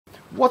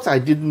What I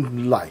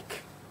didn't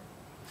like,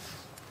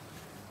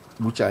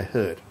 which I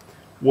heard,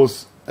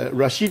 was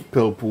Rashid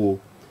Pelpo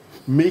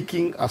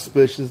making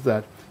aspersions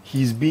that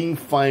he's being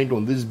fined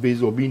on this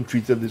basis or being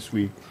treated this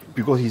way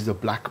because he's a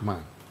black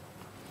man.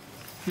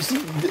 You see,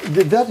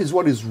 that is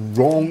what is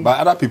wrong. But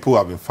other people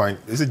have been fined.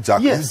 Is it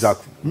Jack? Yes. Is it Jack?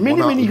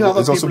 Many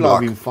other people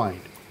have been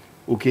fined.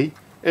 Okay?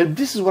 And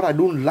this is what I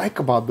don't like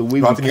about the way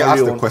we carry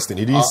asked on the question.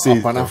 He didn't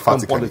say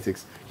Pan-African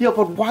politics. Yeah,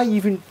 but why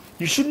even...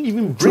 You shouldn't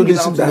even bring it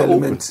out to the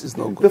open. It's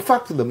not good. The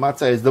fact of the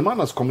matter is the man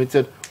has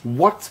committed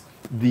what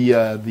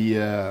it's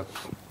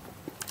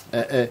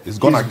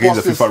gone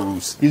against the FIFA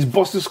rules. His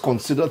bosses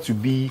consider to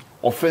be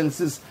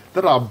offenses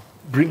that are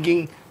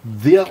bringing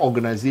their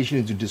organization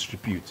into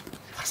disrepute.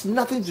 It has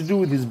nothing to do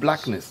with his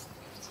blackness.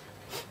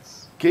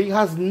 Okay, it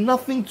has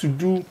nothing to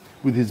do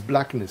with his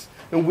blackness.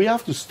 And we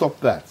have to stop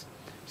that.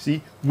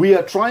 See, we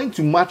are trying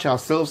to match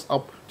ourselves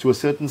up to a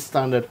certain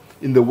standard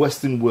in the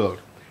Western world.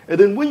 And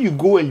then when you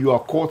go and you are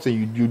caught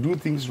and you do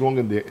things wrong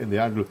in the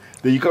Anglo,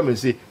 then you come and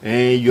say,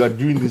 hey, you are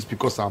doing this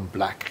because I'm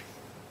black.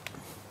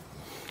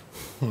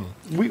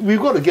 We've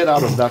got to get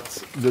out of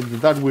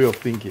that way of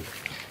thinking.